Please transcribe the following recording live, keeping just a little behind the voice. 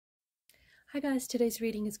Hi guys, today's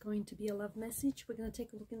reading is going to be a love message. We're going to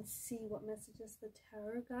take a look and see what messages the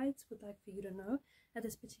tarot guides would like for you to know at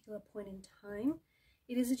this particular point in time.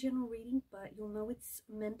 It is a general reading, but you'll know it's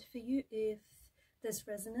meant for you if there's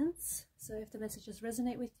resonance. So if the messages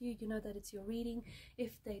resonate with you, you know that it's your reading.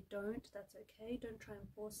 If they don't, that's okay. Don't try and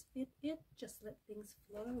force fit it. Just let things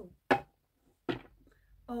flow.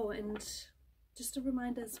 Oh, and just a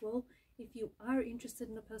reminder as well, if you are interested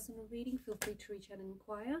in a personal reading, feel free to reach out and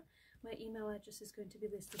inquire. My email address is going to be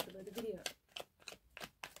listed below the video.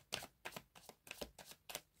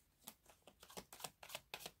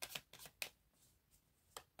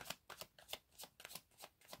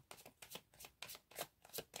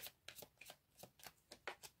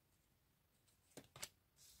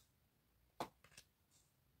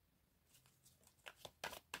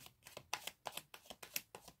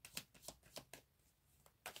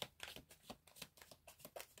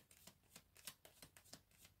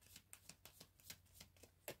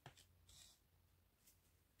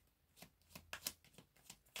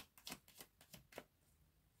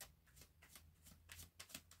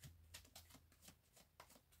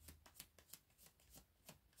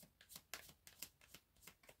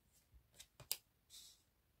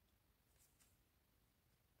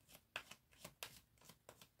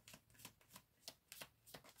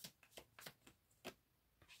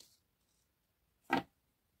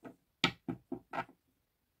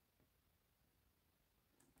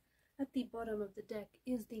 At the bottom of the deck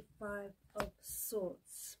is the Five of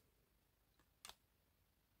Swords.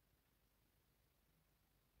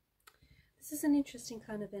 This is an interesting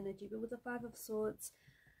kind of energy, but with the Five of Swords,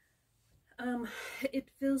 it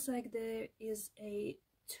feels like there is a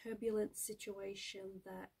turbulent situation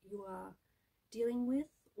that you are dealing with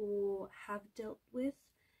or have dealt with,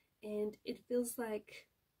 and it feels like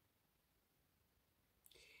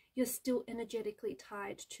you're still energetically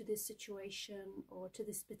tied to this situation or to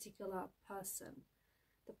this particular person.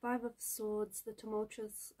 The Five of Swords, the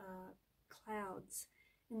tumultuous clouds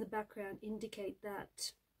in the background indicate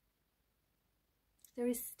that there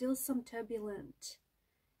is still some turbulent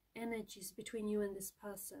energies between you and this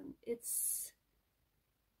person. It's,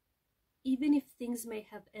 even if things may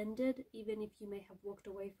have ended, even if you may have walked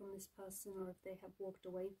away from this person, or if they have walked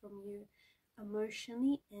away from you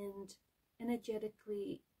emotionally and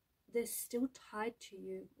energetically, they're still tied to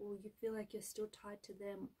you, or you feel like you're still tied to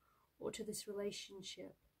them or to this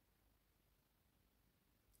relationship.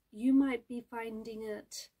 You might be finding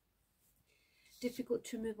it difficult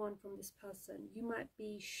to move on from this person. You might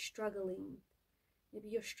be struggling. Maybe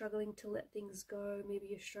you're struggling to let things go. Maybe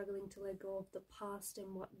you're struggling to let go of the past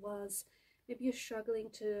and what was. Maybe you're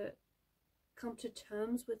struggling to come to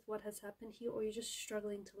terms with what has happened here, or you're just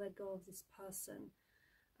struggling to let go of this person.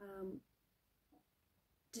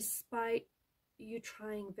 Despite you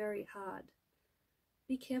trying very hard.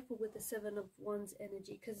 Be careful with the Seven of Wands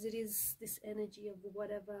energy, because it is this energy of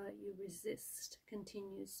whatever you resist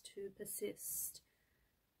continues to persist.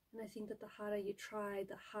 And I think that the harder you try,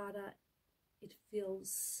 the harder it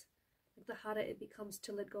feels, like the harder it becomes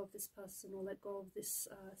to let go of this person or let go of this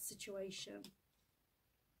situation.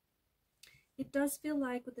 It does feel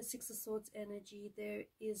like with the Six of Swords energy, there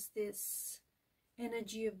is this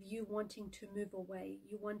energy of you wanting to move away.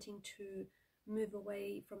 You wanting to move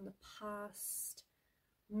away from the past,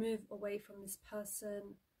 move away from this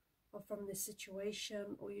person or from this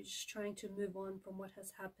situation, or you're just trying to move on from what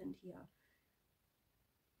has happened here.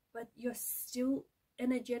 But you're still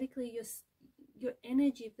energetically, your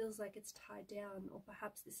energy feels like it's tied down, or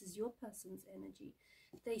perhaps this is your person's energy.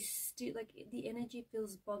 They still, like, the energy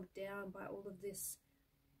feels bogged down by all of this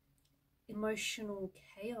emotional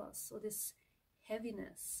chaos or this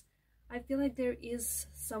heaviness. I feel like there is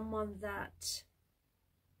someone that,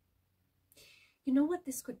 you know what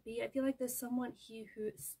this could be? I feel like there's someone here who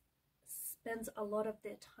spends a lot of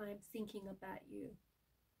their time thinking about you.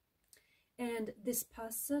 And this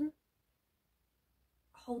person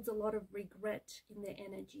holds a lot of regret in their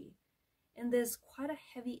energy. And there's quite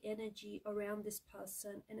a heavy energy around this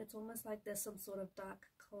person, and it's almost like there's some sort of dark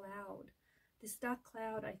cloud. This dark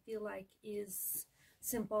cloud, I feel like, is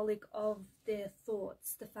symbolic of their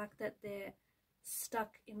thoughts, the fact that they're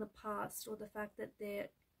stuck in the past, or the fact that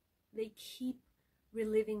they keep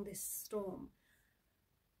reliving this storm.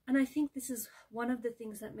 And I think this is one of the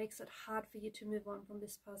things that makes it hard for you to move on from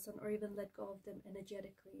this person or even let go of them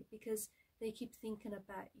energetically, because they keep thinking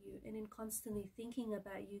about you, and in constantly thinking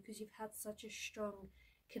about you, because you've had such a strong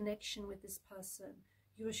connection with this person,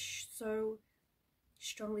 you are so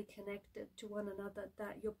strongly connected to one another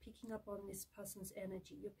that you're picking up on this person's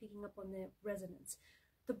energy, you're picking up on their resonance.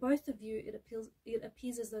 the both of you, it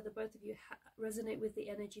appears as though the both of you resonate with the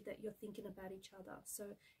energy that you're thinking about each other.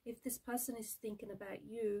 So if this person is thinking about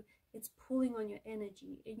you, it's pulling on your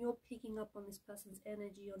energy, and you're picking up on this person's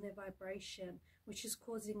energy, on their vibration, which is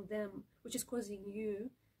causing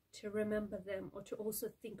you to remember them, or to also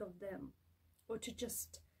think of them, or to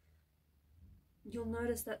just, you'll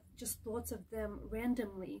notice that just thoughts of them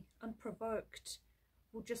randomly, unprovoked,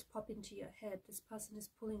 will just pop into your head. This person is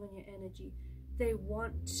pulling on your energy. They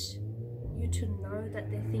want you to know that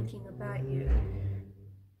they're thinking about you.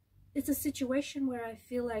 It's a situation where I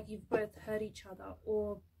feel like you've both hurt each other,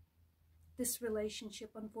 or this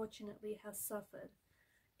relationship unfortunately has suffered,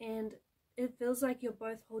 and it feels like you're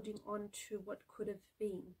both holding on to what could have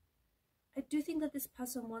been. I do think that this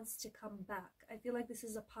person wants to come back. I feel like this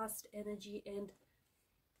is a past energy, and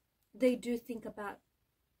they do think about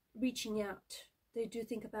reaching out. They do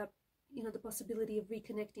think about, you know, the possibility of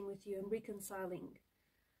reconnecting with you and reconciling.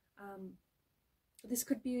 This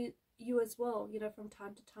could be you as well. You know, from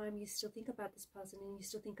time to time you still think about this person, and you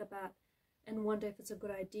still think about and wonder if it's a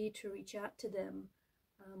good idea to reach out to them,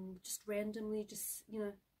 just randomly, just, you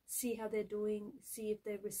know, see how they're doing, see if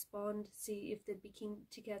they respond, see if they're beginning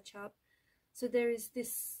to catch up. So there is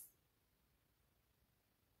this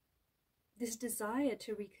desire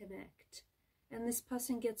to reconnect, and this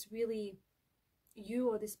person gets really, you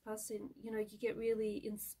or this person, you know, you get really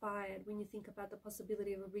inspired when you think about the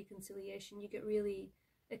possibility of a reconciliation. You get really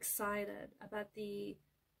excited about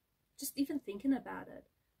just even thinking about it.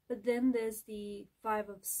 But then there's the Five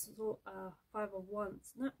of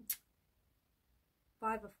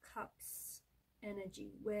Cups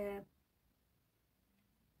energy, where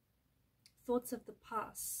thoughts of the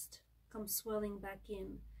past come swirling back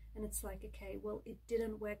in, and it's like, okay, well, it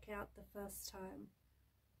didn't work out the first time.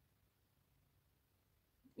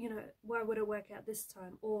 You know, why would it work out this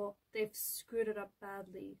time? Or they've screwed it up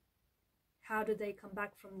badly. How do they come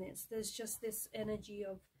back from this? There's just this energy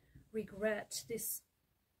of regret, this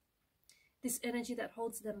energy that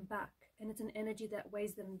holds them back, and it's an energy that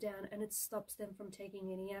weighs them down, and it stops them from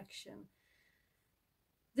taking any action.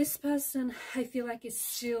 This person, I feel like, is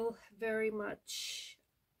still very much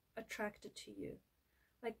attracted to you.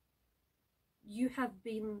 Like, you have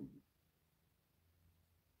been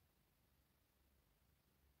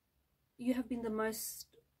the most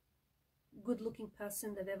good-looking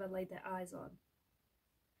person they've ever laid their eyes on.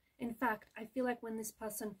 In fact, I feel like when this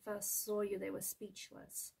person first saw you, they were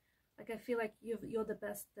speechless. Like, I feel like you're the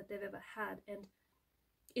best that they've ever had, and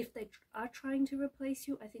if they are trying to replace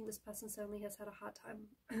you, I think this person certainly has had a hard time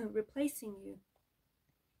replacing you.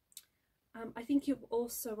 I think you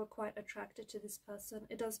also were quite attracted to this person.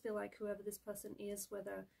 It does feel like whoever this person is,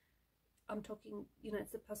 whether I'm talking, you know,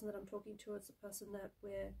 it's the person that I'm talking to, it's the person that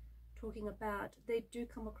we're talking about, they do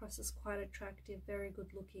come across as quite attractive, very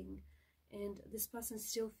good looking, and this person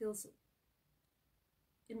still feels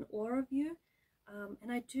in awe of you.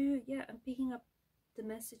 And I do, yeah, I'm picking up the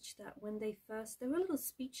message that when they were a little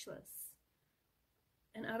speechless,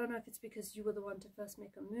 and I don't know if it's because you were the one to first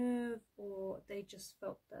make a move, or they just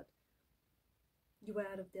felt that you were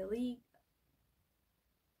out of their league,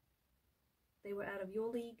 they were out of your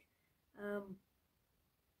league.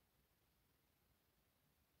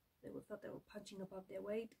 Felt they were punching above their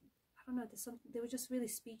weight. I don't know, there's something, they were just really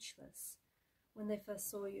speechless when they first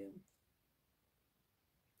saw you.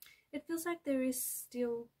 It feels like there is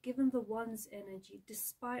still, given the Wands energy,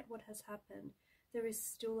 despite what has happened, there is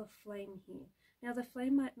still a flame here. Now, the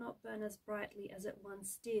flame might not burn as brightly as it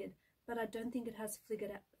once did, but I don't think it has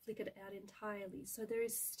flickered out entirely. So there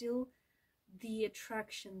is still the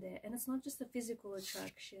attraction there, and it's not just a physical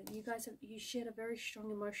attraction. You shared a very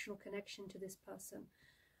strong emotional connection to this person.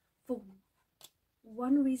 For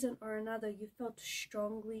one reason or another, you felt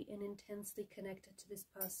strongly and intensely connected to this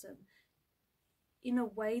person in a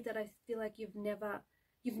way that I feel like you've never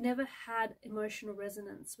had emotional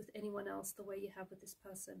resonance with anyone else the way you have with this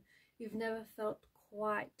person. You've never felt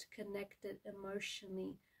quite connected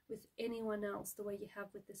emotionally with anyone else the way you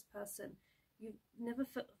have with this person. You've never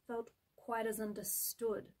felt quite as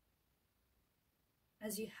understood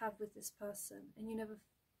as you have with this person, and you never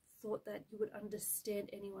thought that you would understand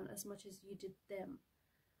anyone as much as you did them.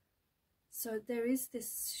 So there is this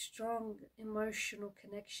strong emotional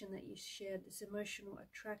connection that you shared, this emotional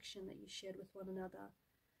attraction that you shared with one another,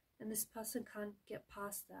 and this person can't get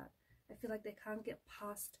past that. I feel like they can't get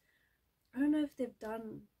past, I don't know if they've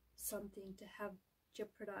done something to have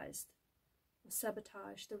jeopardized or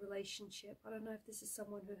sabotaged the relationship. I don't know if this is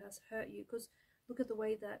someone who has hurt you, because look at the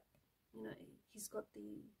way that, you know, he's got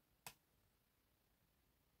the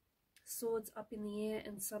swords up in the air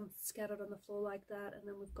and some scattered on the floor like that, and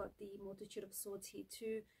then we've got the multitude of swords here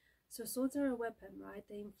too. So swords are a weapon, right?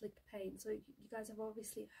 They inflict pain. So you guys have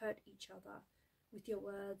obviously hurt each other with your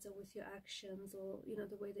words or with your actions, or you know,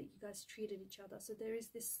 the way that you guys treated each other. So there's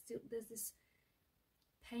this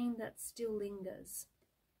pain that still lingers.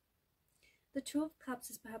 The Two of Cups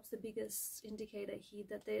is perhaps the biggest indicator here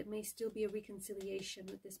that there may still be a reconciliation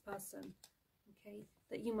with this person, okay?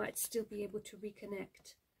 That you might still be able to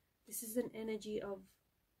reconnect. This is an energy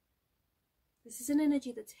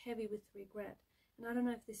that's heavy with regret. And I don't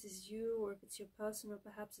know if this is you or if it's your person, or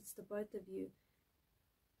perhaps it's the both of you.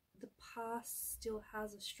 The past still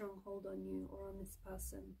has a strong hold on you or on this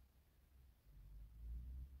person.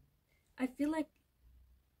 I feel like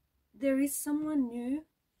there is someone new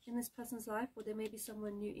in this person's life, or there may be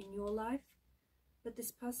someone new in your life, but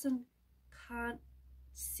this person can't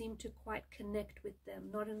seem to quite connect with them,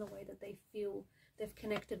 not in the way that they feel they've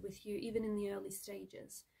connected with you, even in the early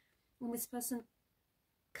stages. When this person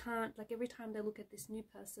can't, like every time they look at this new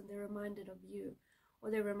person, they're reminded of you, or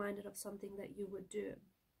they're reminded of something that you would do.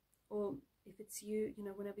 Or if it's you, you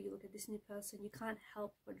know, whenever you look at this new person, you can't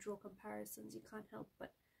help but draw comparisons. You can't help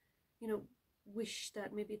but, you know, wish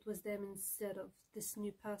that maybe it was them instead of this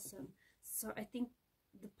new person. So I think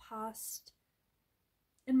the past,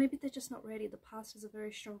 and maybe they're just not ready. The past has a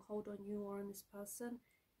very strong hold on you or on this person,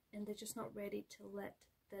 and they're just not ready to let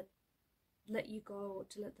you go, or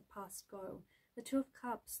to let the past go. The Two of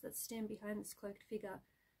Cups that stand behind this cloaked figure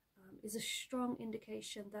is a strong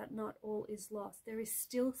indication that not all is lost. There is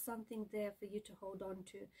still something there for you to hold on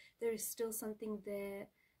to. There is still something there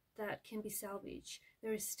that can be salvaged.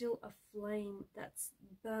 There is still a flame that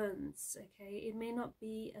burns, okay? It may not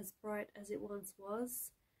be as bright as it once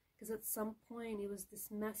was, because at some point it was this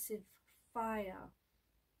massive fire.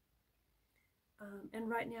 And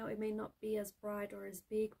right now it may not be as bright or as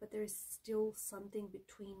big, but there is still something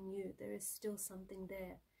between you. There is still something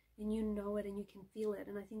there, and you know it and you can feel it.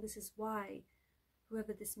 And I think this is why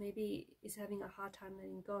whoever this may be is having a hard time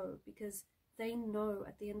letting go, because they know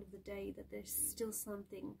at the end of the day that there's still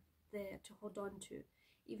something there to hold on to,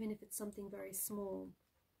 even if it's something very small.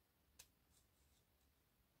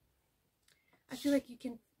 I feel like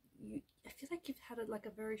I feel like you've had like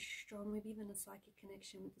a very strong, maybe even a psychic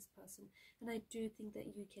connection with this person. And I do think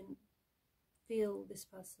that you can feel this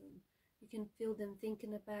person. You can feel them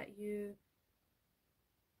thinking about you,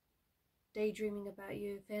 daydreaming about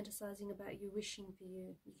you, fantasizing about you, wishing for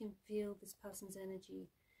you. You can feel this person's energy.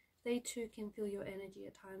 They too can feel your energy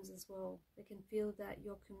at times as well. They can feel that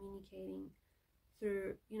you're communicating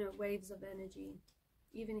through, you know, waves of energy,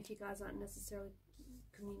 even if you guys aren't necessarily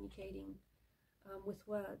communicating with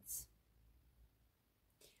words.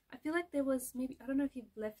 I feel like there was maybe, I don't know if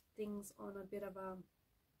you've left things on a bit of a,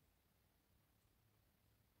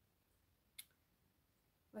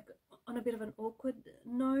 like on a bit of an awkward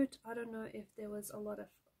note. I don't know if there was a lot of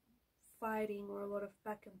fighting or a lot of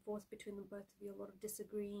back and forth between the both of you, a lot of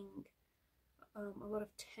disagreeing, a lot of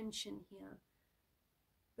tension here.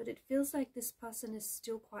 But it feels like this person is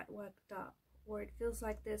still quite worked up, or it feels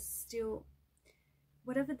like there's still,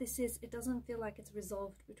 whatever this is, it doesn't feel like it's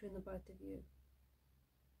resolved between the both of you.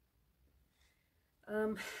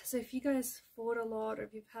 So if you guys fought a lot, or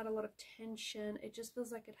if you've had a lot of tension, it just feels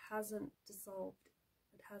like it hasn't dissolved.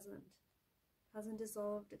 It hasn't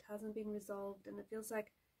dissolved, it hasn't been resolved, and it feels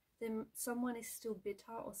like then someone is still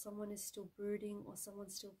bitter, or someone is still brooding, or someone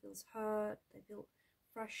still feels hurt, they feel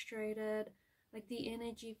frustrated. Like the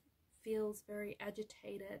energy feels very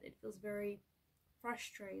agitated, it feels very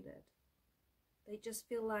frustrated. They just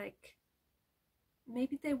feel like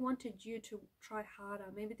maybe they wanted you to try harder,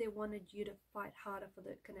 maybe they wanted you to fight harder for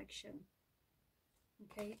the connection,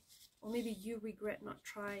 okay? Or maybe you regret not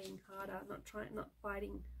trying harder, not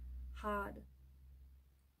fighting hard,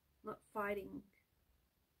 not fighting,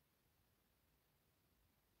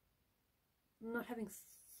 not having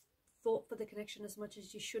thought for the connection as much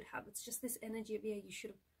as you should have. It's just this energy of, yeah, you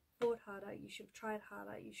should have fought harder, you should have tried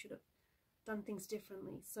harder, you should have done things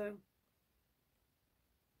differently. So,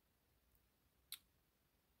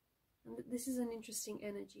 and this is an interesting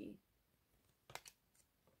energy.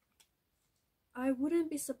 I wouldn't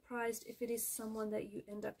be surprised if it is someone that you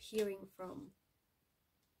end up hearing from.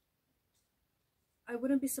 I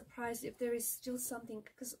wouldn't be surprised if there is still something,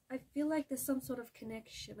 because I feel like there's some sort of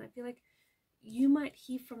connection. I feel like you might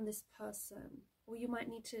hear from this person, or you might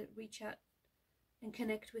need to reach out and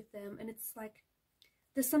connect with them, and it's like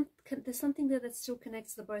there's something there that still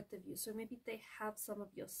connects the both of you. So maybe they have some of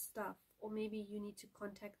your stuff, or maybe you need to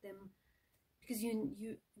contact them because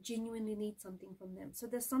you genuinely need something from them. So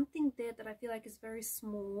there's something there that I feel like is very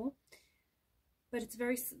small, but it's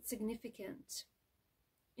very significant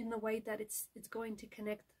in the way that it's going to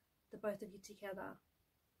connect the both of you together.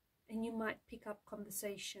 And you might pick up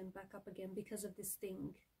conversation back up again because of this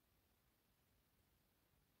thing.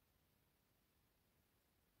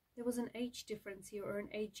 There was an age difference here, or an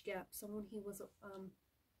age gap. Someone here was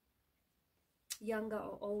younger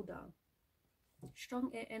or older.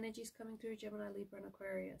 Strong air energies coming through, Gemini, Libra, and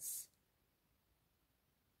Aquarius.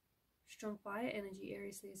 Strong fire energy,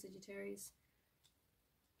 Aries, Leo, Sagittarius.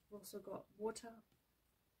 We've also got water,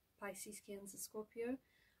 Pisces, Cancer, Scorpio.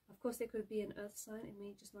 Of course, there could be an earth sign. It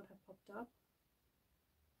may just not have popped up.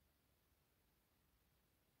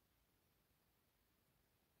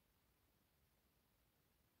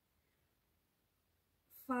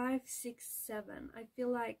 Five, 6, 7. I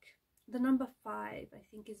feel like the number 5, I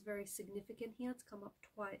think, is very significant here. It's come up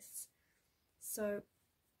twice. So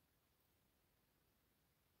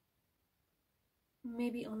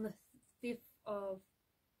maybe on the 5th of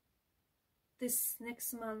this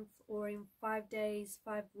next month, or in 5 days,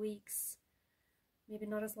 5 weeks, maybe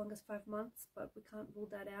not as long as 5 months, but we can't rule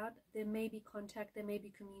that out. There may be contact, there may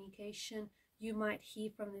be communication. You might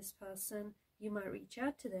hear from this person, you might reach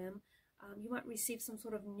out to them, you might receive some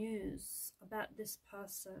sort of news about this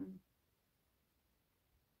person.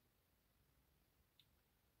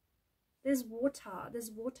 There's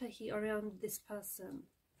water here around this person.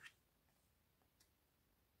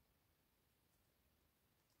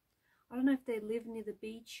 I don't know if they live near the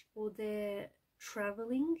beach or they're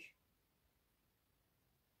traveling.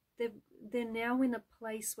 They're now in a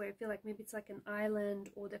place where I feel like maybe it's like an island,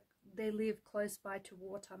 or they live close by to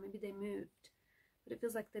water. Maybe they moved, but it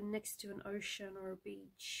feels like they're next to an ocean or a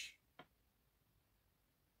beach.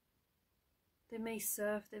 They may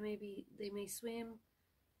surf, they may swim.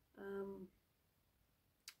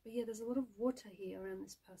 But yeah, there's a lot of water here around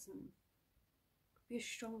this person. Could be a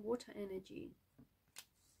strong water energy.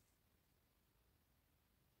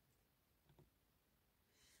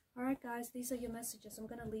 Alright guys, these are your messages. I'm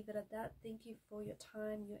going to leave it at that. Thank you for your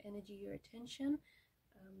time, your energy, your attention.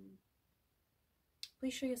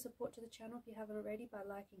 Please show your support to the channel if you haven't already by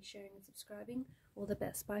liking, sharing and subscribing. All the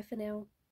best. Bye for now.